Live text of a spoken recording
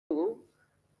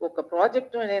ఒక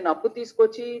ప్రాజెక్ట్ నేను అప్పు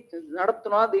తీసుకొచ్చి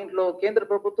నడుపుతున్నా, దీంట్లో కేంద్ర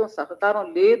ప్రభుత్వం సహకారం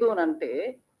లేదు అని అంటే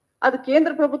అది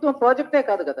కేంద్ర ప్రభుత్వం ప్రాజెక్టే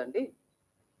కాదు కదండి.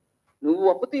 నువ్వు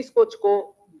అప్పు తీసుకొచ్చుకో,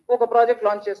 ఒక ప్రాజెక్ట్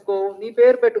లాంచ్ చేసుకో, నీ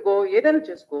పేరు పెట్టుకో, ఏదైనా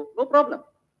చేసుకో, నో ప్రాబ్లం.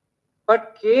 బట్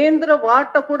కేంద్ర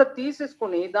వాటా కూడా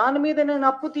తీసేసుకుని దాని మీద నేను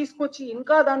అప్పు తీసుకొచ్చి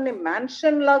ఇంకా దాన్ని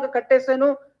మ్యాన్షన్ లాగా కట్టేశాను,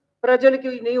 ప్రజలకి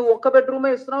నీవు 1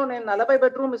 బెడ్రూమే ఇస్తున్నావు, నేను 40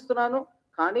 బెడ్రూమ్ ఇస్తున్నాను,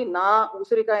 కానీ నా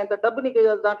ఉసిరికాయ ఎంత డబ్బు నీకు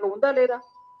దాంట్లో ఉందా లేదా?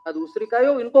 అది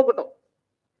ఉసిరికాయో ఇంకొకటో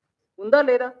ఉందా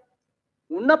లేదా?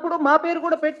 ఉన్నప్పుడు మా పేరు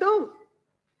కూడా పెట్టు.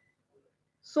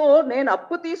 సో నేను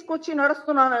అప్పు తీసుకొచ్చి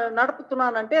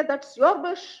నడుపుతున్నానంటే that's your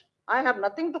wish. I have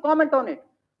nothing to comment on it.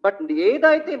 But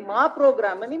ఏదైతే మా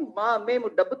ప్రోగ్రామ్ అని మేము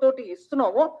డబ్బుతోటి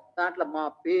ఇస్తున్నామో దాంట్లో మా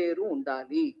పేరు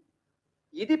ఉండాలి.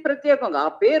 ఇది ప్రత్యేకంగా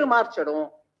ఆ పేరు మార్చడం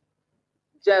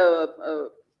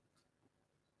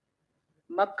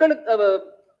మక్కలు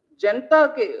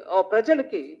జనతాకి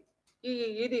ప్రజలకి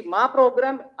ఇది మా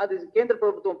ప్రోగ్రామ్, అది కేంద్ర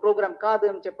ప్రభుత్వం ప్రోగ్రామ్ కాదు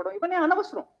అని చెప్పడం ఇవన్నీ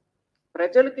అనవసరం.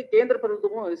 ప్రజలకి కేంద్ర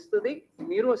ప్రభుత్వం ఇస్తుంది,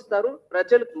 మీరు ఇస్తారు,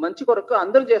 ప్రజలకు మంచి కొరకు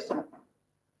అందరూ చేస్తున్నాం.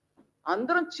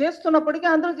 అందరం చేస్తున్నప్పటికీ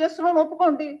అందరూ చేస్తున్నాం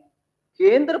ఒప్పుకోండి.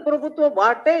 కేంద్ర ప్రభుత్వం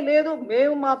వాటే లేదు,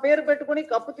 మేము మా పేరు పెట్టుకుని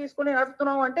కప్పు తీసుకుని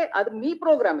నడుపుతున్నాం అంటే అది మీ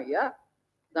ప్రోగ్రామ్ అయ్యా.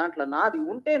 దాంట్లో నాది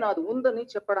ఉంటే నాది ఉందని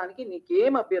చెప్పడానికి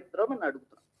నీకేం అభ్యంతరం అని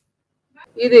అడుగుతున్నాను.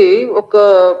 ఇది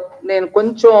నేను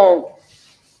కొంచెం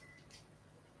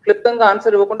క్లుప్తంగా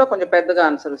ఆన్సర్ ఇవ్వకుండా కొంచెం పెద్దగా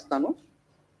ఆన్సర్ ఇస్తాను.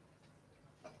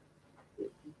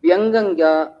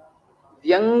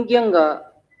 వ్యంగ్యంగా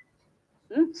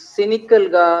సినికల్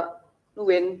గా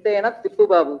నువ్వు ఎంతైనా తిప్పు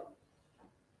బాబు,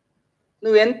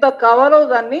 నువ్వు ఎంత కావాలో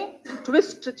దాన్ని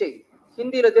ట్విస్ట్ చెయ్యి.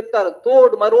 హిందీలో చెప్తారు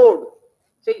తోడ్ మరోడ్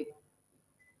చెయ్యి.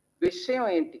 విషయం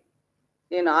ఏంటి?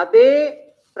 నేను అదే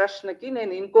ప్రశ్నకి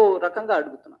నేను ఇంకో రకంగా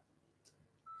అడుగుతున్నా.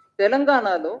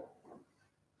 తెలంగాణలో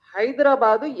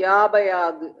హైదరాబాదు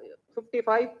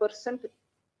 55%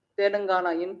 తెలంగాణ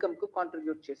ఇన్కమ్ కు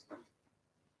కాంట్రిబ్యూట్ చేస్తాను.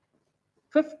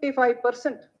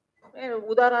 55%. నేను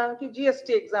ఉదాహరణకి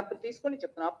జిఎస్టీ ఎగ్జాంపుల్ తీసుకొని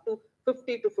చెప్తాను. Up to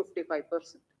 50 to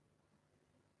 55%.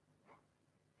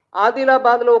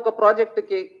 ఆదిలాబాద్ లో ఒక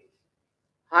ప్రాజెక్టుకి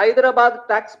హైదరాబాద్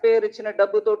ట్యాక్స్ పేర్ ఇచ్చిన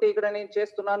డబ్బుతోటి ఇక్కడ నేను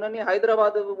చేస్తున్నానని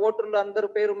హైదరాబాద్ ఓటర్లు అందరి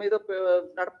పేరు మీద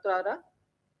నడుపుతారా?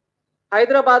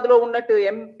 హైదరాబాద్ లో ఉన్నట్టు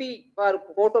ఎంపీ వారు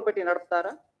ఫోటో పెట్టి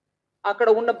నడుపుతారా? అక్కడ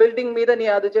ఉన్న బిల్డింగ్ మీద నీ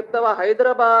అది చెప్తావా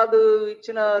హైదరాబాద్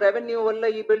ఇచ్చిన రెవెన్యూ వల్ల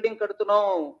ఈ బిల్డింగ్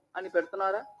కడుతున్నావు అని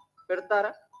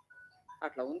పెడతారా?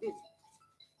 అట్లా ఉంది.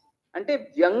 అంటే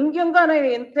వ్యంగ్యంగా నేను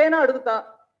ఎంతైనా అడుగుతా,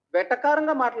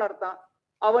 వెటకారంగా మాట్లాడతా,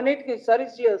 అవన్నిటికి సరి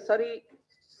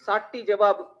సాటి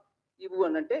జవాబు ఇవ్వు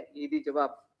అనంటే ఇది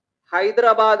జవాబు.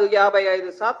 హైదరాబాద్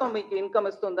 55% మీకు ఇన్కమ్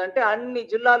ఇస్తుందంటే అన్ని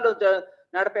జిల్లాల్లో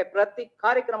నడిపే ప్రతి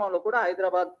కార్యక్రమంలో కూడా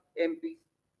హైదరాబాద్ ఎంపీ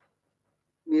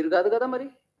మీరు కాదు కదా, మరి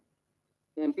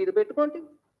ఎంపీది పెట్టుకోండి.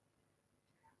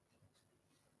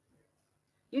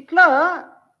 ఇట్లా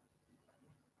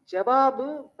జవాబు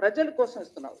ప్రజల కోసం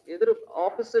ఇస్తున్నావు, ఎదురు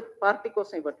ఆపోజిట్ పార్టీ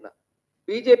కోసం ఇవ్వట్లా.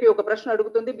 బీజేపీ ఒక ప్రశ్న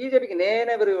అడుగుతుంది, బీజేపీకి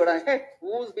నేనెవరు ఇవ్వడానికి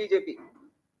హూజ్ బీజేపీ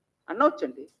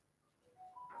అనవచ్చండి.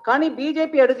 కానీ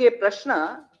బీజేపీ అడిగే ప్రశ్న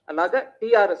అలాగా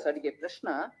టిఆర్ఎస్ అడిగే ప్రశ్న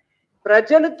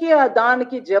ప్రజలకి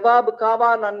దానికి జవాబు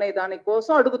కావాలనే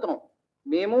దానికోసం అడుగుతున్నాం.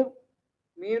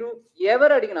 మీరు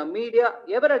ఎవరు అడిగినా, మీడియా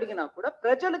ఎవరు అడిగినా కూడా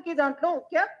ప్రజలకి దాంట్లో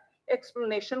ఒక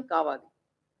ఎక్స్ప్లెనేషన్ కావాలి.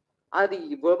 అది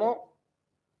ఇవ్వడం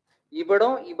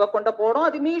ఇవ్వకుండా పోవడం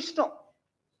అది మీ ఇష్టం.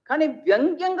 కానీ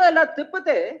వ్యంగ్యంగా ఇలా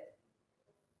తిప్పితే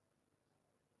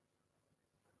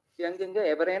వ్యంగ్యంగా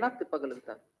ఎవరైనా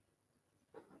తిప్పగలుగుతారు.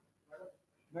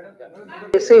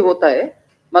 ऐसे ही होता है,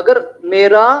 मगर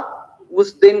मेरा उस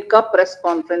दिन का प्रेस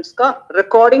कॉन्फ्रेंस का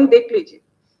रिकॉर्डिंग देख लीजिए.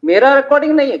 मेरा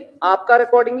रिकॉर्डिंग नहीं है, आपका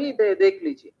रिकॉर्डिंग ही देख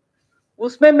लीजिए.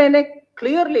 उसमें मैंने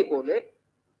क्लियरली बोले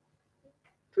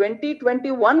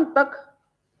 2021 तक,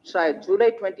 शायद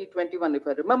जुलाई 2021 if I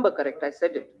remember correct, I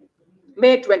said it.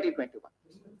 May 2021.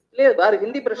 లేదు వారు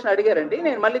హిందీ ప్రశ్న అడిగారండి,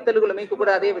 నేను మళ్ళీ తెలుగులో మీకు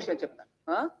కూడా అదే విషయం చెప్తాను.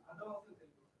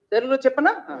 తెలుగులో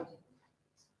చెప్పనా?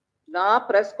 నా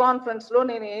ప్రెస్ కాన్ఫరెన్స్ లో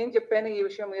నేను ఏం చెప్పాను ఈ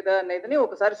విషయం మీద అనేది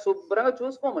ఒకసారి శుభ్రంగా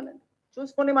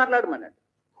చూసుకొని మాట్లాడమనండి.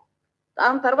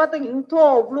 దాని తర్వాత ఇంతో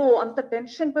అవ్వలు అంత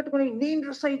టెన్షన్ పెట్టుకుని నేను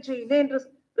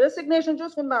రెసిగ్నేషన్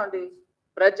చూసుకుందామండి.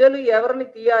 ప్రజలు ఎవరిని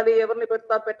తీయాలి, ఎవరిని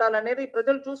పెట్టాలనేది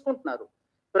ప్రజలు చూసుకుంటున్నారు.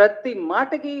 ప్రతి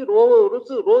మాటకి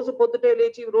రోజు పొద్దుటే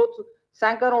లేచి రోజు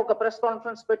సాయంకాలం ఒక ప్రెస్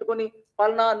కాన్ఫరెన్స్ పెట్టుకుని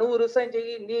పలానా నువ్వు రిసైన్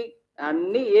చెయ్యి,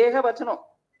 అన్ని ఏకవచనం.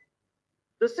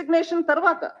 రిసిగ్నేషన్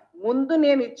తర్వాత ముందు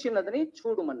నేను ఇచ్చినదని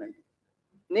చూడమనండి.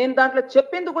 నేను దాంట్లో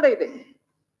చెప్పింది కూడా ఇదే.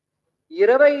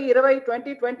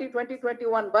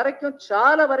 2021 వరకు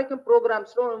చాలా వరకు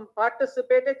ప్రోగ్రామ్స్ లో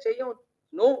పార్టిసిపేటే చెయ్యం,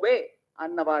 నో వే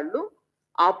అన్న వాళ్ళు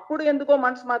అప్పుడు ఎందుకో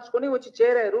మనసు మార్చుకొని వచ్చి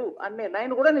చేరారు అనే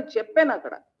లైన్ కూడా నేను చెప్పాను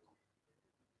అక్కడ.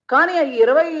 కానీ ఆ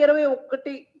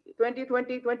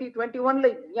 2021 2021లో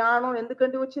జ్ఞానం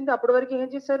ఎందుకంటే వచ్చింది? అప్పటి వరకు ఏం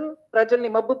చేశారు? ప్రజల్ని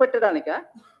మబ్బు పెట్టడానికా?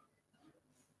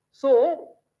 సో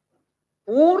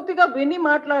పూర్తిగా విని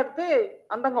మాట్లాడితే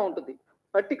అందంగా ఉంటుంది.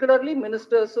 పర్టికులర్లీ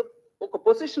మినిస్టర్స్ ఒక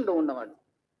పొజిషన్లో ఉన్నవాళ్ళు.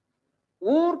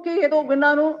 ఊరికే ఏదో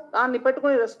విన్నాను దాన్ని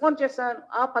పెట్టుకొని రెస్పాండ్ చేశాను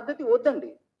ఆ పద్ధతి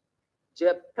వద్దండి.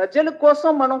 ప్రజల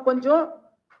కోసం మనం కొంచెం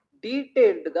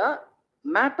డీటెయిల్డ్గా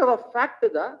మ్యాటర్ ఆఫ్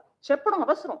ఫ్యాక్ట్గా చెప్పడం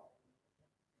అవసరం.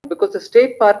 Because the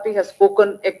state party has spoken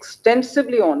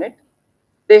extensively on it.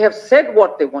 They have said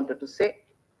what they wanted to say.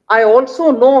 I also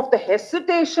know of the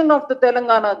hesitation of the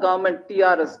Telangana government,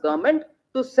 TRS government,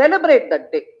 to celebrate that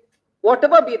day.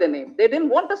 Whatever be the name, they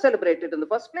didn't want to celebrate it in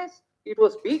the first place. It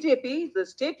was BJP, the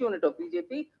state unit of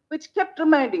BJP, which kept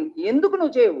reminding, "Enduku nu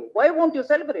cheyavu? Why won't you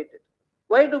celebrate it?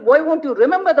 Why won't you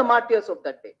remember the martyrs of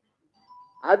that day?"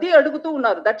 Adi adugutu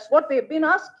unnaru. That's what they've been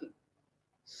asking.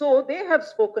 So they have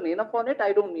spoken enough on it.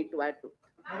 I don't need to add to it.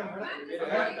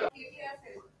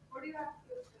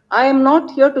 I am not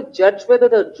here to judge whether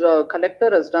the collector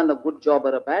has done a good job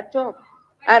or a bad job.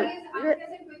 And he is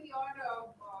unpleasant with your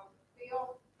way of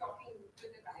talking to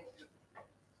the collector.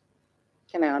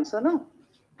 Can I answer now?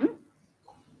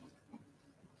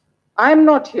 I am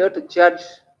not here to judge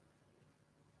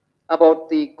about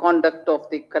the conduct of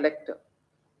the collector.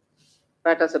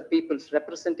 But as a people's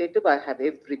representative, I have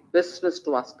every business to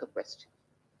ask a question.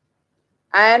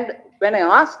 And when I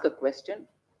ask a question,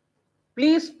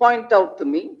 please point out to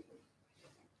me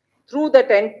through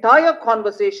that entire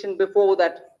conversation before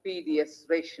that PDS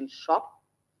ration shop,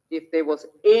 if there was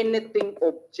anything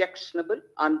objectionable,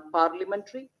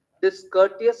 unparliamentary,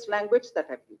 discourteous language that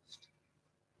I've used.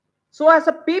 So as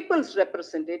a people's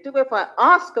representative, if I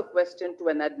ask a question to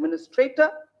an administrator,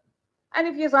 and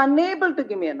if he is unable to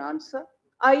give me an answer,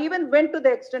 I even went to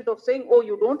the extent of saying, "Oh,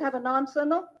 you don't have an answer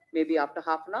now? Maybe after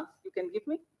half an hour you can give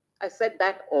me." I said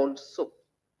that also.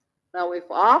 Now, if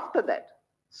after that,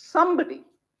 somebody,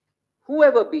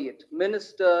 whoever be it,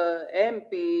 minister,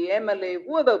 MP, MLA,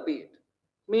 whoever be it,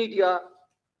 media,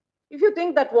 if you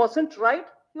think that wasn't right,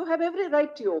 you have every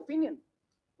right to your opinion.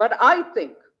 But I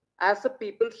think, as a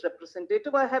people's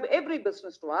representative, I have every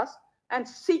business to ask and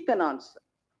seek an answer.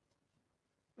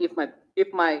 If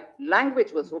my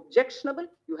language was objectionable,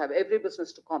 you have every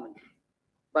business to comment.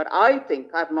 But I think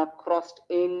I have not crossed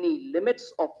any limits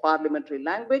of parliamentary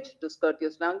language,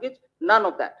 discourteous language, none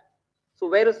of that. So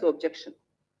where is the objection?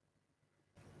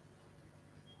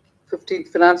 15th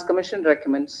Finance Commission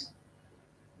recommends.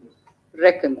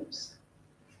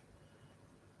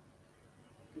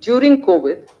 During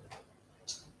COVID,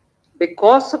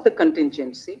 because of the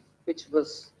contingency, which was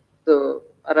the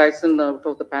arising out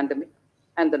of the pandemic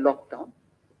and the lockdown,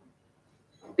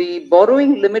 the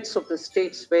borrowing limits of the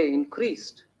states were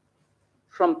increased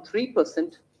from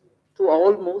 3% to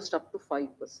almost up to 5%.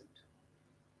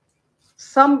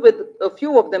 Some with, a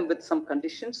few of them with some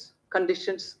conditions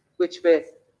which were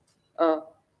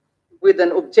with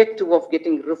an objective of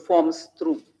getting reforms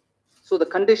through. So the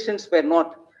conditions were not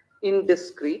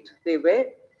indiscreet, they were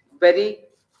very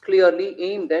clearly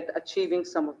aimed at achieving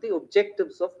some of the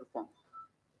objectives of reform.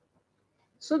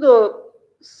 So the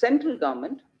central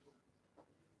government,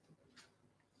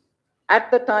 at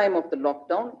the time of the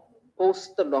lockdown, post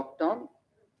the lockdown,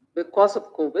 because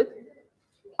of COVID,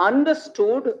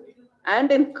 understood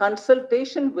and in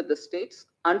consultation with the states,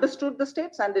 understood the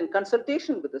states and in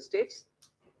consultation with the states,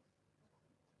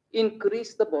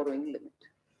 increase the borrowing limit.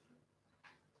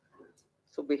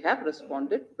 So we have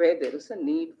responded where there is a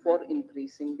need for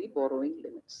increasing the borrowing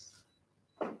limits.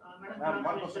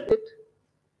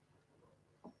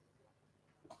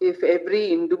 If every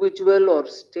individual or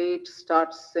state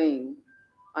starts saying,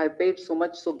 "I paid so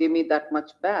much, so give me that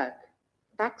much back,"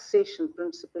 taxation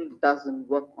principle doesn't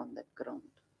work on that ground.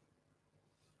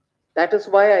 That is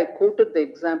why I quoted the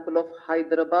example of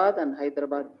Hyderabad and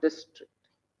Hyderabad district.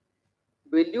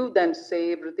 Will you then say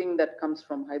everything that comes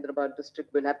from Hyderabad district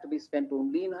will have to be spent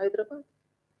only in Hyderabad?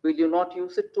 Will you not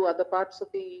use it to other parts of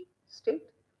the state?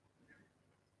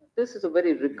 This is a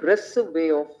very regressive way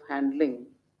of handling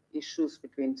issues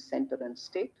between center and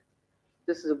state.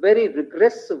 This is a very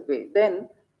regressive way. Then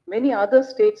many other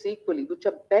states equally, which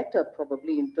are better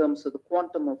probably in terms of the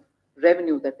quantum of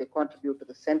revenue that they contribute to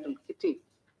the central kitty,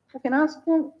 you can ask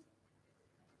more.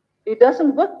 It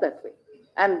doesn't work that way.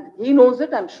 And he knows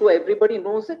it, I'm sure everybody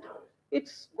knows it.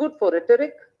 It's good for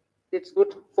rhetoric, it's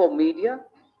good for media,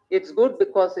 it's good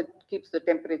because it keeps the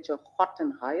temperature hot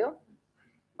and higher,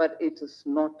 but it is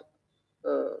not,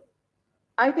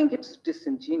 I think it's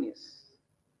disingenuous,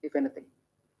 if anything.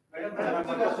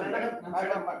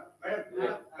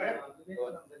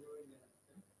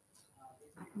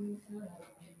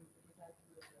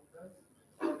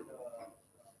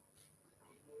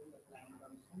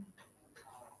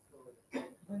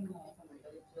 Even some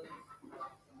intellectuals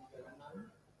from Telangana,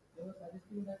 they were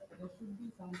suggesting that there should be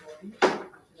some body which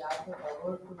will have the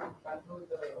power to control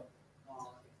the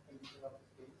expenditure of the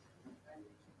state, and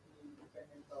it should be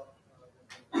independent of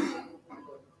the center.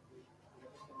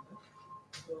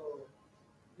 So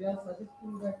they are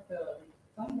suggesting that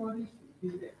some body should be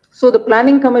there. So the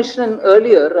planning commission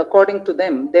earlier, according to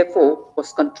them, therefore,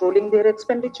 was controlling their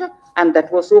expenditure, and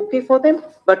that was okay for them.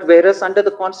 But whereas under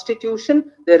the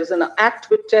constitution, there is an act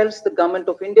which tells the government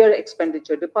of India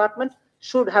expenditure department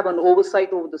should have an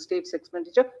oversight over the state's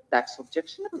expenditure, that's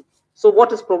objectionable. So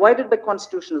what is provided by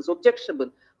constitution is objectionable,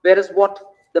 whereas what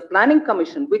the planning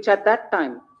commission, which at that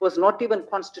time was not even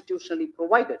constitutionally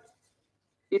provided,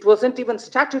 it wasn't even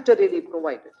statutorily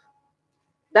provided,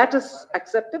 that is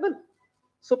acceptable.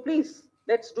 So please,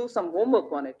 let's do some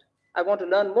homework on it. I want to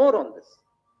learn more on this.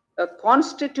 A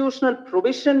constitutional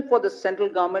provision for the central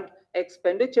government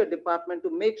expenditure department to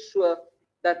make sure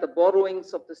that the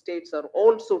borrowings of the states are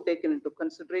also taken into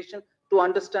consideration to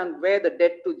understand where the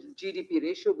debt to GDP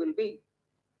ratio will be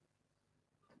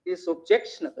is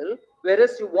objectionable,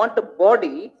 whereas you want a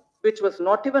body which was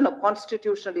not even a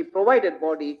constitutionally provided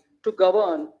body to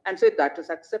govern and say that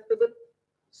is acceptable.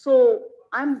 So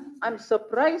I'm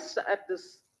surprised at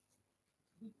this.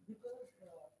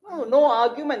 No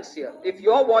arguments here. If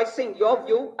you're voicing your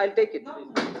view, I'll take it.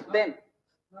 Then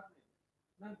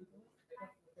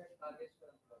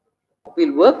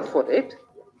we'll work for it.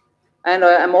 And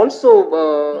I'm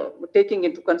also taking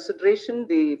into consideration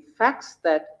the facts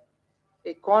that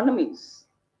economies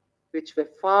which were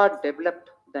far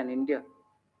developed than India,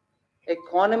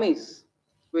 economies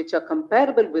which are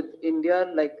comparable with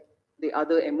India, like the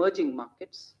other emerging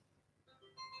markets.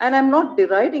 And I'm not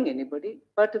deriding anybody,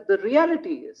 but the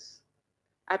reality is,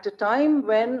 at a time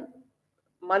when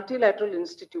multilateral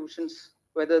institutions,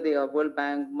 whether they are World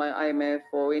Bank, IMF,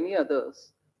 or any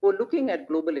others, who are looking at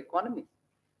global economy,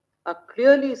 are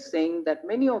clearly saying that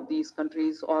many of these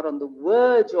countries are on the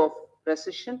verge of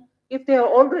recession if they are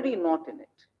already not in it.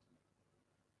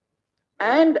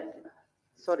 And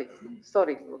sorry,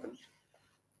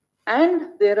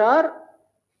 and there are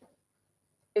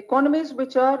economies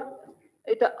which are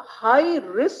at a high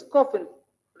risk of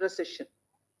recession.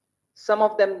 Some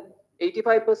of them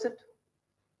 85%,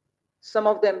 some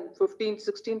of them 15,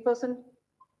 16%.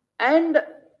 And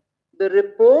the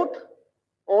report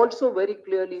also very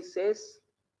clearly says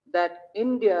that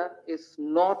India is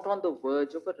not on the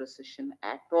verge of a recession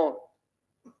at all.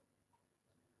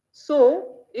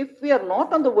 So if we are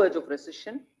not on the verge of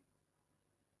recession,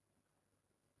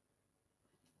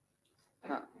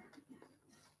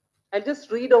 I'll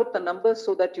just read out the numbers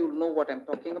so that you'll know what I'm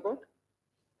talking about.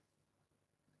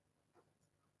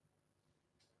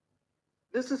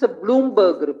 This is a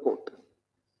Bloomberg report.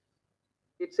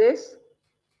 It says,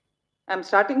 I'm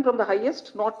starting from the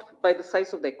highest, not by the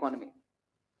size of the economy.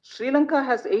 Sri Lanka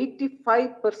has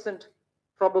 85%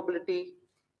 probability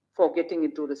for getting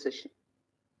into recession.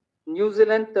 New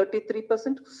Zealand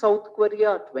 33%, South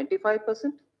Korea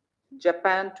 25%,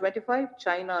 Japan 25%,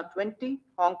 China 20%,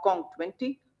 Hong Kong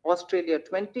 20%, Australia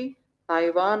 20%,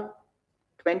 Taiwan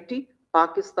 20%,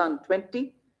 Pakistan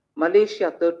 20%,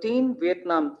 Malaysia 13%,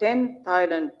 Vietnam 10%,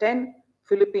 Thailand 10%,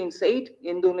 Philippines 8%,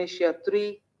 Indonesia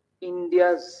 3%,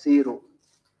 India 0%.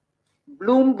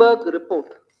 Bloomberg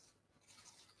report.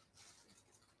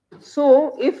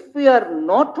 So if we are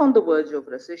not on the verge of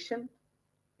recession,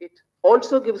 it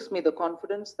also gives me the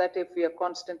confidence that if we are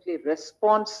constantly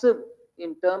responsive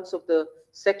in terms of the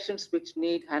sections which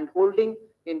need handholding,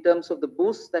 in terms of the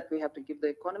boosts that we have to give the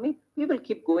economy, we will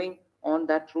keep going on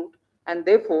that route. And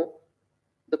therefore,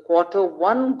 the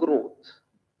Q1 growth,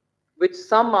 which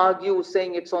some argue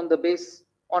saying it's on the base,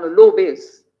 on a low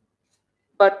base,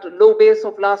 but low base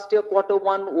of last year,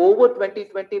 Q1 over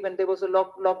 2020, when there was a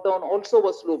lockdown, also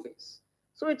was low base.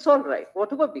 So it's all right,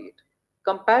 whatever be it.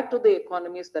 Compared to the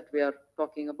economies that we are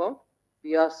talking about,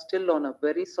 we are still on a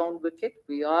very sound wicket.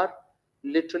 We are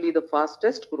literally the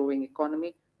fastest growing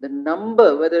economy. The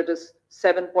number, whether it is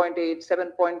 7.8,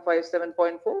 7.5,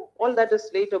 7.4, all that is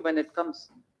later when it comes.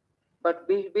 But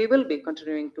we will be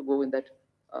continuing to go in that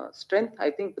strength. I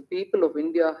think the people of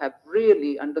India have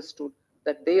really understood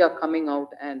that they are coming out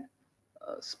and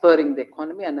spurring the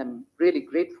economy, and I'm really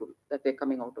grateful that they're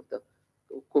coming out of the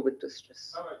COVID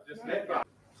distress.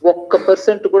 ఒక్క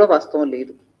percent కూడా వాస్తవం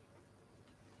లేదు,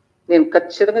 నేను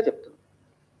ఖచ్చితంగా చెప్తాను.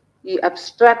 ఈ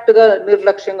అబ్స్ట్రాక్ట్గా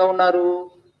నిర్లక్ష్యంగా ఉన్నారు,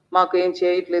 మాకు ఏం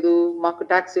చేయట్లేదు, మాకు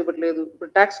ట్యాక్స్ ఇవ్వట్లేదు.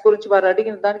 ఇప్పుడు ట్యాక్స్ గురించి వారు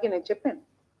అడిగిన దానికి నేను చెప్పాను,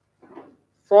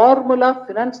 ఫార్ములా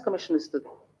ఫినాన్స్ కమిషన్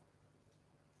ఇస్తుంది.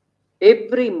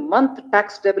 ఎవ్రీ మంత్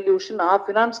ట్యాక్స్ డెవల్యూషన్ ఆ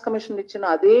ఫినాన్స్ కమిషన్ ఇచ్చిన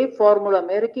అదే ఫార్ములా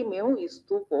మేరకి మేము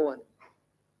ఇస్తూ పోవాలి.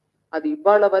 అది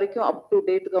ఇవాళ వరకు అప్ టు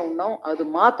డేట్ గా ఉన్నాం. అది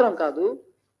మాత్రం కాదు,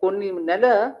 కొన్ని నెల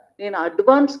నేను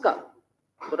అడ్వాన్స్ గా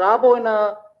రాబోయిన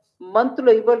మంత్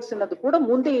లో ఇవ్వాల్సినది కూడా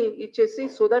ముందే ఇచ్చేసి,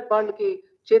 సో దట్ వాళ్ళకి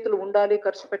చేతులు ఉండాలి,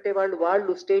 ఖర్చు పెట్టే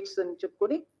వాళ్ళు స్టేట్స్ అని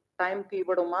చెప్పుకొని టైంకి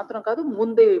ఇవ్వడం మాత్రం కాదు,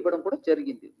 ముందే ఇవ్వడం కూడా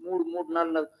జరిగింది.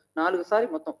 నాలుగు సారి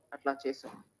మొత్తం అట్లా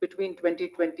చేసాం బిట్వీన్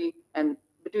 2020 అండ్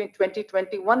బిట్వీన్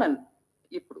 2021 అండ్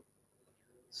ఇప్పుడు.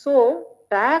 సో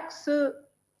ట్యాక్స్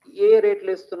ఏ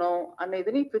రేట్లు ఇస్తున్నాం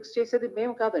అనేది ఫిక్స్ చేసేది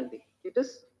మేము కాదండి, it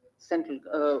is central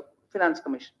finance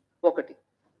commission. ఒకటి.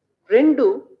 రెండు,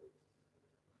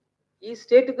 ఈ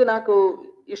స్టేట్కి నాకు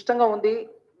ఇష్టంగా ఉంది,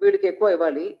 వీడికి ఎక్కువ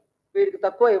ఇవ్వాలి, వీడికి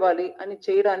తక్కువ ఇవ్వాలి అని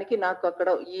చేయడానికి నాకు అక్కడ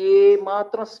ఏ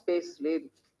మాత్రం స్పేస్ లేదు,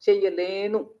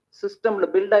 చెయ్యలేను. సిస్టంలో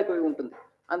బిల్డ్ అయిపోయి ఉంటుంది,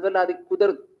 అందువల్ల అది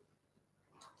కుదరదు.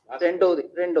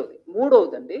 రెండోది.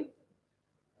 మూడవదండి,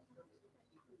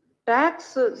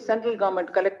 ట్యాక్స్ సెంట్రల్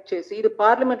గవర్నమెంట్ కలెక్ట్ చేసి, ఇది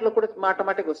పార్లమెంట్ లో కూడా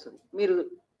మాటమాటికి వస్తుంది, మీరు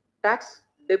ట్యాక్స్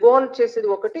డివాల్వ్ చేసేది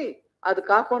ఒకటి, అది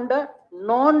కాకుండా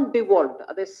నాన్ డివాల్వ్డ్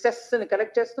అదే సెస్ ని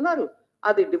కలెక్ట్ చేస్తున్నారు,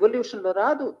 అది డివల్యూషన్ లో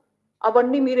రాదు,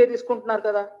 అవన్నీ మీరే తీసుకుంటున్నారు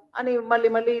కదా అని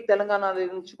మళ్ళీ తెలంగాణ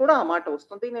నుంచి కూడా ఆ మాట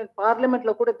వస్తుంది. నేను పార్లమెంట్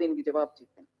లో కూడా దీనికి జవాబు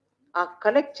చెప్పాను. ఆ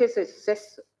కలెక్ట్ చేసే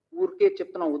సెస్, ఊరికే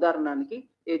చెప్తున్న ఉదాహరణకి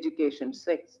ఎడ్యుకేషన్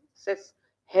సెస్,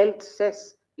 హెల్త్ సెస్,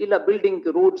 ఇలా building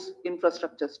roads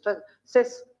infrastructure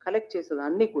cess collect చేసేది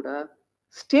అన్ని కూడా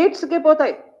స్టేట్స్కే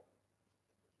పోతాయి.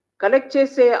 కలెక్ట్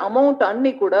చేసే అమౌంట్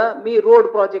అన్ని కూడా మీ రోడ్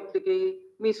ప్రాజెక్టుకి,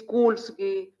 మీ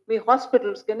స్కూల్స్కి, మీ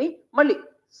హాస్పిటల్స్ కానీ, మళ్ళీ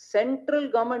సెంట్రల్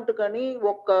గవర్నమెంట్ కానీ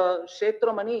ఒక్క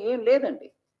క్షేత్రం అని ఏం లేదండి.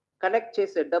 కలెక్ట్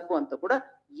చేసే డబ్బు అంతా కూడా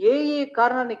ఏ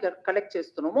కారణానికి కలెక్ట్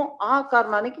చేస్తున్నామో ఆ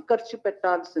కారణానికి ఖర్చు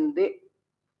పెట్టాల్సిందే.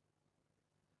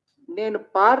 నేను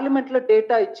పార్లమెంట్ లో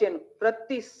డేటా ఇచ్చాను,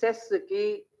 ప్రతి సెస్ కి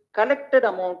కలెక్టెడ్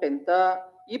అమౌంట్ ఎంత,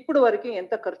 ఇప్పుడు వరకు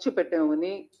ఎంత ఖర్చు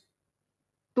పెట్టామని.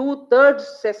 2/3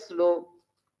 సెస్ లో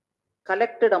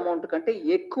కలెక్టెడ్ అమౌంట్ కంటే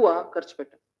ఎక్కువ ఖర్చు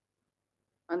పెట్టాం.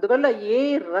 అందువల్ల ఏ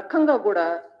రకంగా కూడా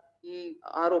ఈ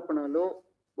ఆరోపణలో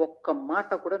ఒక్క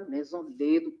మాట కూడా నిజం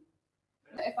లేదు.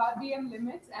 FRBM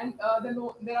limits and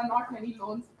there are not many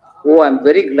loans. Oh, I'm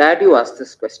very glad you asked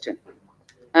this question.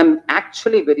 I'm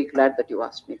actually very glad that you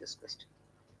asked me this question.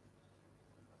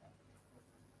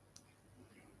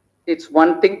 It's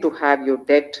one thing to have your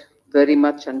debt very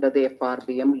much under the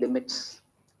FRBM limits.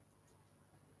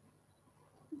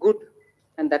 Good,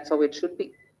 and that's how it should be.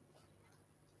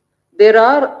 There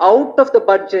are out of the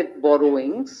budget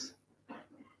borrowings,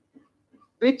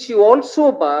 which you also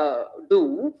do,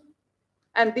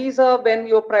 and these are when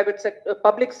your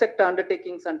public sector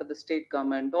undertakings under the state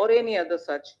government or any other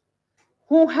such,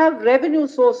 who have revenue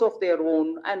source of their own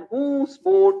and whose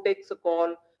board takes a call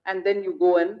and then you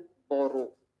go and borrow.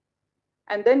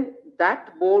 And then that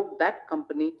board, that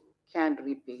company can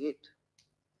repay it.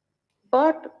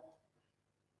 But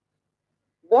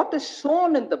what is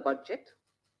shown in the budget,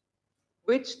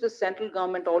 which the central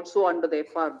government also under the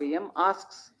FRBM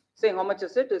asks, saying how much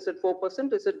is it? Is it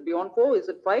 4%? Is it beyond 4? Is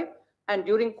it 5? And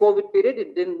during COVID period, it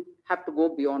didn't have to go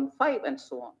beyond 5 and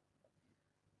so on.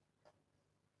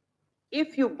 If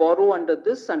you borrow under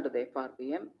the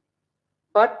FRBM,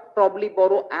 but probably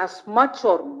borrow as much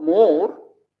or more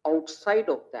outside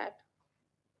of that,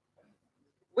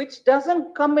 which doesn't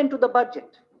come into the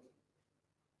budget.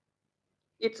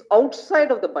 It's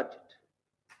outside of the budget.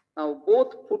 Now,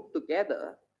 both put together,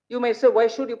 you may say, why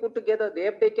should you put together? They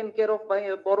have taken care of by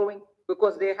borrowing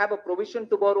because they have a provision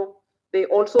to borrow. They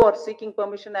also are seeking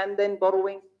permission and then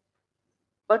borrowing.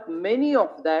 But many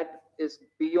of that is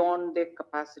beyond their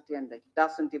capacity and it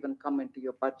doesn't even come into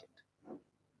your budget.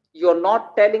 You're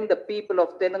not telling the people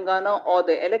of Telangana or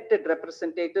the elected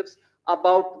representatives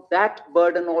about that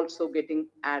burden also getting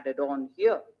added on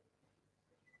here.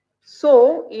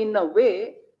 So, in a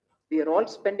way, we are all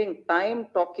spending time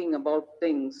talking about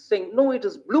things, saying, no, it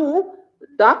is blue,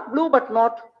 dark blue, but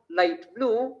not light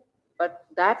blue, but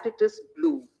that it is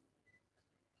blue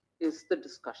is the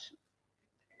discussion.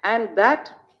 And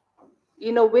that,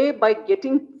 in a way, by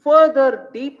getting further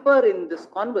deeper in this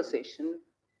conversation,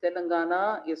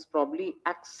 Telangana is probably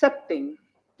accepting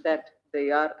that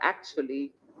they are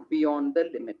actually beyond the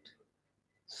limit.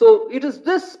 So it is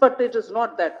this, but it is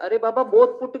not that. Are Baba,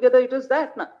 both put together, it is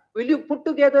that. Na? Will you put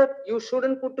together? You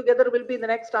shouldn't put together will be the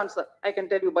next answer. I can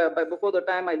tell you by before the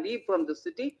time I leave from the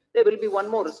city, there will be one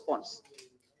more response.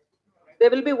 There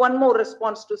will be one more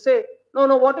response to say,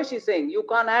 no, what is she saying? You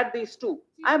can't add these two.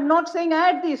 I'm not saying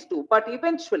add these two, but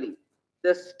eventually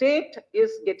the state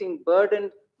is getting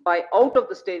burdened by out of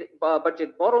the state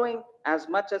budget borrowing as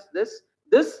much as this.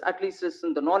 This at least is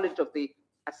in the knowledge of the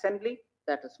assembly,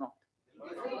 that is not.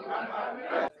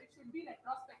 It should be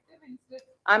retrospective instead.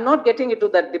 I'm not getting into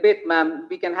that debate, ma'am.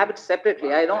 We can have it separately.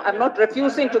 I'm not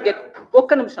refusing to get.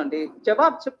 ఒక్క నిమిషం అండి,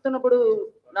 జవాబు చెప్తున్నప్పుడు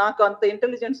నాకు అంత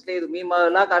intelligence లేదు మీ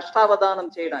లాగా అష్టావధానం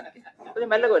చేయడానికి. కొంచెం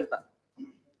మెల్లగా వెళ్తా.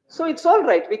 So it's all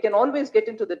right. We can always get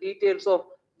into the details of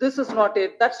this is not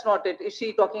it, that's not it. Is she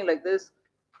talking like this?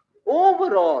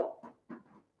 Overall,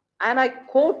 and I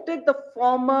quoted the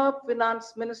former finance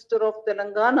minister of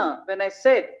Telangana when I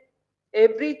said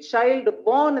every child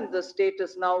born in the state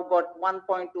has now got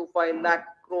 1.25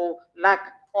 lakh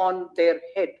on their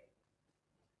head.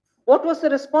 What was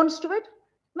the response to it?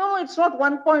 No, it's not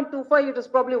 1.25, it is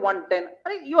probably 110.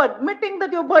 You're admitting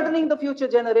that you're burdening the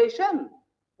future generation.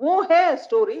 Oh, hey,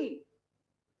 story.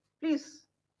 Please.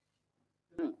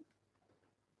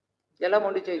 ఎలా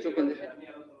మొండి చేయి చూపింది?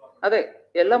 అదే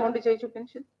ఎలా మొండి చేయి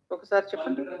చూపించింది ఒకసారి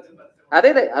చెప్పండి. అదే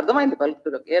అర్థమైంది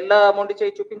పలుకుతులకు. ఎలా మొండి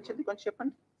చేయి చూపించింది కొంచెం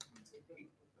చెప్పండి.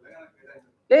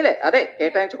 లేలే అదే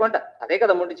కేటాయించకుండా అదే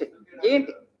కదా మొండి చేయి.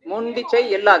 ఏంటి మొండి చేయి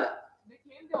ఎలాగా?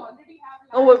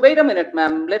 Oh, wait a minute,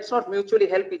 ma'am. Let's not mutually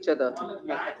help each other.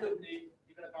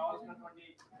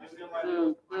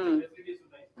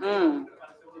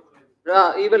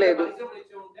 ఇవ్వలేదు.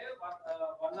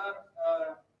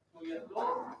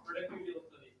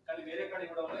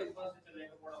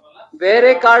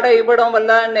 వేరే కాడ ఇవ్వడం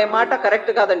వల్ల అనే మాట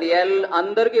కరెక్ట్ కాదండి.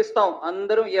 అందరికి ఇస్తాం,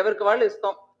 అందరం ఎవరికి వాళ్ళు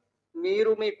ఇస్తాం.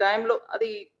 మీరు మీ టైంలో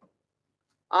అది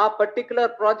ఆ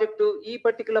పర్టికులర్ ప్రాజెక్టు ఈ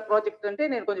పర్టికులర్ ప్రాజెక్ట్ అంటే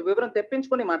నేను కొంచెం వివరం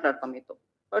తెప్పించుకొని మాట్లాడతాను మీతో.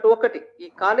 బట్ ఒకటి ఈ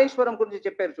కాళేశ్వరం గురించి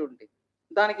చెప్పారు చూడండి,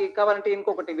 దానికి కావాలంటే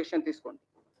ఇంకొకటి విషయం తీసుకోండి.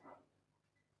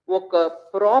 ఒక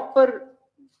ప్రాపర్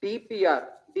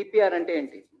డిపిఆర్ అంటే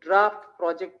ఏంటి? Draft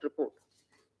project report,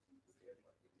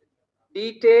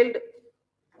 detailed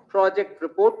project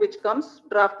report which comes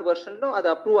draft version లో, అది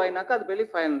అప్రూవ్ అయినాక అది వెళ్ళి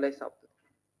ఫైనలైజ్ అవుతుంది.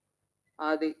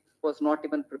 అది వాజ్ నాట్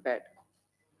ఈవెన్ ప్రిపేర్డ్.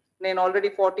 నేను ఆల్రెడీ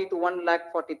 40 to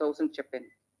 1,40,000 చెప్పాను.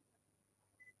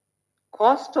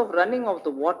 Cost of running of the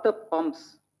water pumps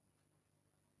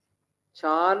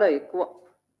చాలా ఎక్కువ.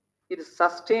 ఇది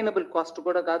సస్టైనబుల్ కాస్ట్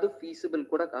కూడా కాదు, ఫీజిబుల్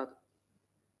కూడా కాదు.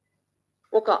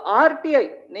 ఒక ఆర్టీఐ,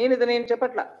 నేను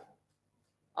చెప్పట్లా,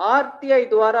 ఆర్టీఐ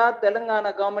ద్వారా తెలంగాణ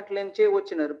గవర్నమెంట్ నుంచే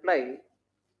వచ్చిన రిప్లై,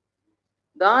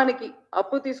 దానికి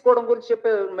అప్పు తీసుకోవడం గురించి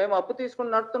చెప్పారు. మేము అప్పు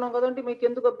తీసుకుని నడుపుతున్నాం కదండి, మీకు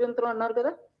ఎందుకు అభ్యంతరం అన్నారు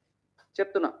కదా.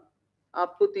 చెప్తున్నా,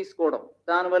 అప్పు తీసుకోవడం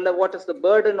దానివల్ల what is the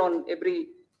burden on every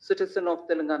citizen of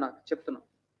Telangana చెప్తున్నాం.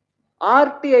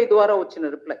 ఆర్టీఐ ద్వారా వచ్చిన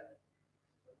రిప్లై,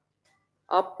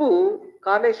 అప్పు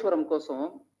కాళేశ్వరం కోసం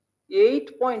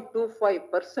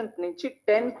 8.25% నుంచి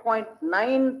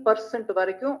 10.9%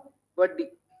 వరకు వడ్డీ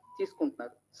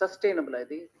తీసుకుంటున్నారు. సస్టైనబుల్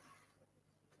అది?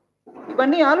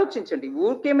 ఇవన్నీ ఆలోచించండి.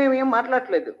 ఊరికే మేము ఏం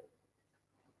మాట్లాడలేదు.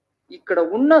 ఇక్కడ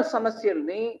ఉన్న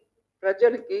సమస్యల్ని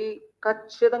ప్రజలకి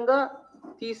ఖచ్చితంగా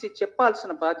తీసి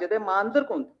చెప్పాల్సిన బాధ్యత మా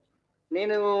అందరికీ ఉంది.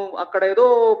 నేను అక్కడ ఏదో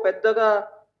పెద్దగా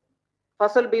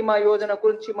ఫసల్ బీమా యోజన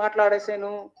గురించి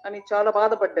మాట్లాడేశాను అని చాలా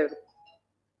బాధపడ్డారు.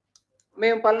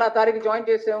 మేము పల్లా తారీఖు జాయిన్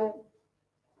చేసాము,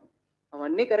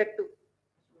 అవన్నీ కరెక్ట్.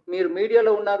 మీరు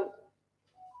మీడియాలో ఉన్నారు.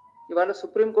 ఇవాళ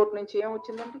సుప్రీంకోర్టు నుంచి ఏం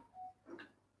వచ్చిందండి?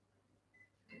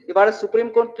 ఇవాళ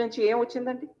సుప్రీంకోర్టు నుంచి ఏం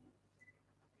వచ్చిందండి?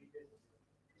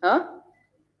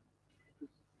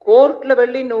 కోర్టులో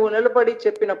వెళ్ళి నువ్వు నిలబడి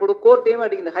చెప్పినప్పుడు కోర్టు ఏం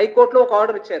అడిగింది? హైకోర్టులో ఒక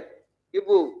ఆర్డర్ ఇచ్చారు,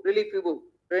 ఇవ్వు, రిలీఫ్ ఇవ్వు.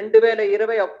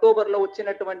 2020 అక్టోబర్లో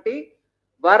వచ్చినటువంటి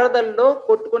వరదల్లో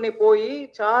కొట్టుకుని పోయి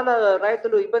చాలా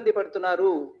రైతులు ఇబ్బంది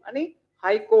పడుతున్నారు అని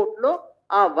హైకోర్టులో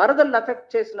ఆ వరదలను అఫెక్ట్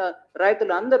చేసిన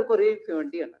రైతులు అందరికీ రిలీఫ్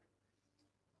ఇవ్వండి అన్నారు.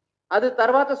 అది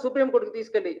తర్వాత సుప్రీంకోర్టుకు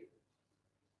తీసుకెళ్ళి,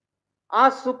 ఆ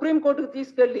సుప్రీంకోర్టుకు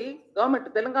తీసుకెళ్ళి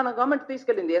తెలంగాణ గవర్నమెంట్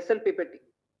తీసుకెళ్ళింది ఎస్ఎల్పి పెట్టి.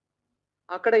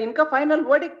 అక్కడ ఇంకా ఫైనల్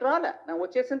వర్డిక్ట్ రాలే, నాకు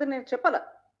వచ్చేసింది నేను చెప్పాల.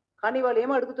 కానీ వాళ్ళు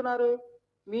ఏం అడుగుతున్నారు?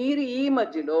 మీరు ఈ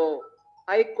మధ్యలో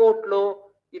హైకోర్టులో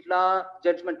ఇట్లా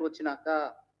జడ్జ్మెంట్ వచ్చినాక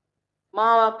మా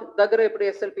దగ్గర ఇప్పుడు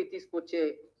ఎస్ఎల్పి తీసుకొచ్చే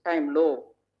టైంలో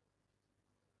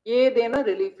ఏదైనా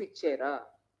రిలీఫ్ ఇచ్చారా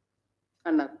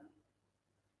అన్నారు.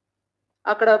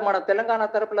 అక్కడ మన తెలంగాణ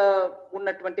తరపున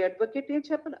ఉన్నటువంటి అడ్వకేట్ ఏం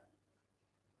చెప్పలే.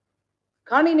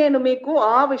 కానీ నేను మీకు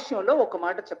ఆ విషయంలో ఒక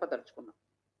మాట చెప్పదలుచుకున్నాను.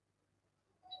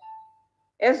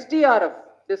 SDRF,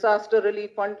 disaster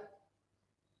relief fund,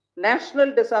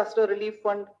 national disaster relief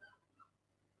fund,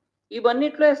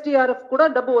 ఇవన్నిట్లో SDRF కూడా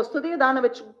డబ్బు వస్తుంది, దాన్ని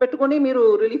పెట్టుకొని మీరు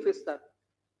రిలీఫ్ ఇస్తారు.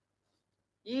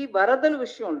 ఈ వరదల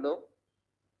విషయంలో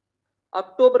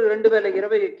అక్టోబర్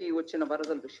 2020కి వచ్చిన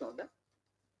వరదల విషయంలో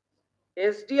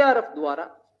SDRF ద్వారా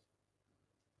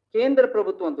కేంద్ర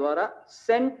ప్రభుత్వం ద్వారా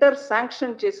సెంటర్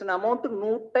శాంక్షన్ చేసిన అమౌంట్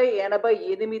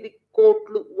 188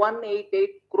 కోట్లు,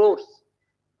 188 crores,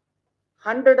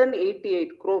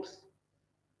 188 crores.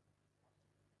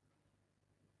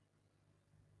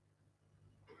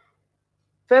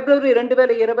 ఫిబ్రవరి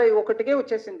 2021కే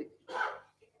వచ్చేసింది.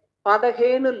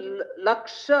 15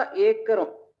 లక్ష ఏకరం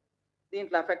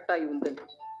దీంట్లో అఫెక్ట్ అయి ఉందండి.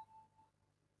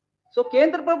 సో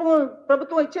కేంద్ర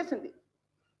ప్రభుత్వం ఇచ్చేసింది.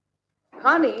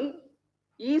 కానీ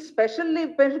ఈ స్పెషల్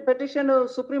పెటిషన్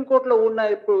సుప్రీంకోర్టులో ఉన్న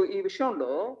ఇప్పుడు ఈ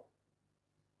విషయంలో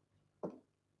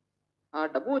ఆ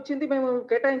డబ్బు వచ్చింది, మేము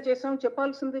కేటాయించేసాం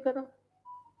చెప్పాల్సింది కదా.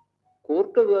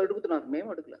 కోర్టు అడుగుతున్నారు, మేము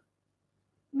అడుగులా.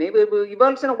 మేము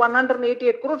ఇవ్వాల్సిన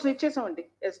 188 crores ఇచ్చేసామండి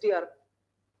ఎస్డిఆర్.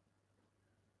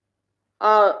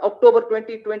 అక్టోబర్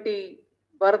 2020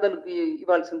 వరదలకి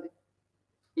ఇవ్వాల్సింది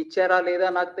ఇచ్చారా లేదా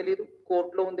నాకు తెలియదు,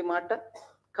 కోర్టులో ఉంది మాట.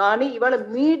 కానీ ఇవాళ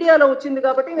మీడియాలో వచ్చింది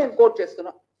కాబట్టి నేను కోర్టు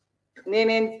చేస్తున్నా,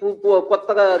 నేనేం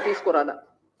కొత్తగా తీసుకురాలా.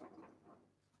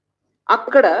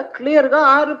 అక్కడ క్లియర్గా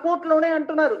ఆ రిపోర్ట్లోనే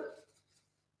అంటున్నారు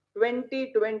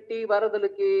 2020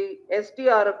 వరదలకి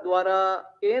ఎస్డిఆర్ఎఫ్ ద్వారా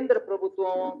కేంద్ర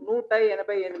ప్రభుత్వం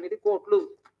 188 కోట్లు.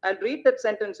 I read that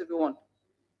sentence if you want.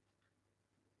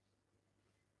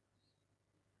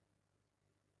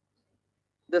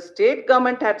 The state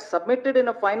government had submitted in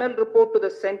a final report to the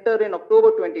center in October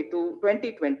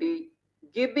 2020,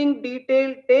 giving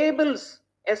detailed tables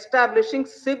establishing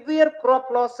severe crop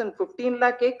loss in 15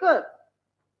 lakh acres,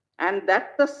 and that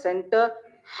the center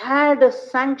had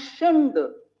sanctioned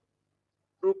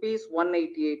rupees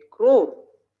 188 crore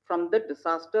from the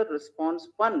disaster response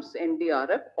funds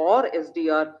NDRF or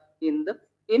SDR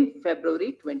in February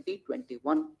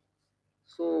 2021.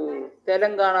 So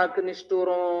telangana ku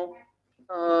nishturam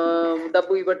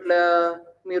డబ్బు ఇవ్వట్లే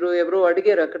మీరు ఎవరో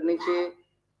అడిగారు అక్కడి నుంచి.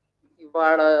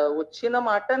 ఇవాళ వచ్చిన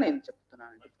మాట నేను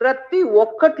చెప్తున్నానండి, ప్రతి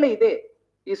ఒక్కట్లో ఇదే,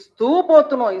 ఇస్తూ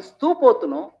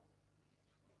పోతున్నాం.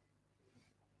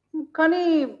 కానీ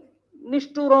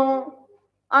నిష్ఠూరం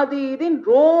అది ఇది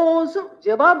రోజు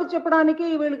జవాబు చెప్పడానికి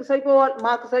వీళ్ళకి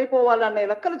మాకు సరిపోవాలనే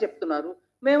లెక్కలు చెప్తున్నారు.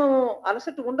 మేము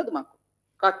అలసట ఉండదు మాకు,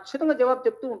 ఖచ్చితంగా జవాబు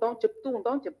చెప్తూ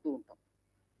ఉంటాం.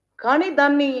 కానీ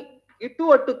దాన్ని ఇటు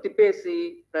అటు తిప్పేసి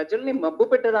ప్రజల్ని మబ్బు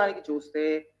పెట్టడానికి చూస్తే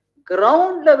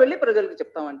గ్రౌండ్ లో వెళ్ళి ప్రజలకు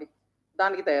చెప్తామండి,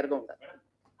 దానికి తయారుగా ఉండాలి.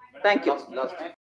 Thank you.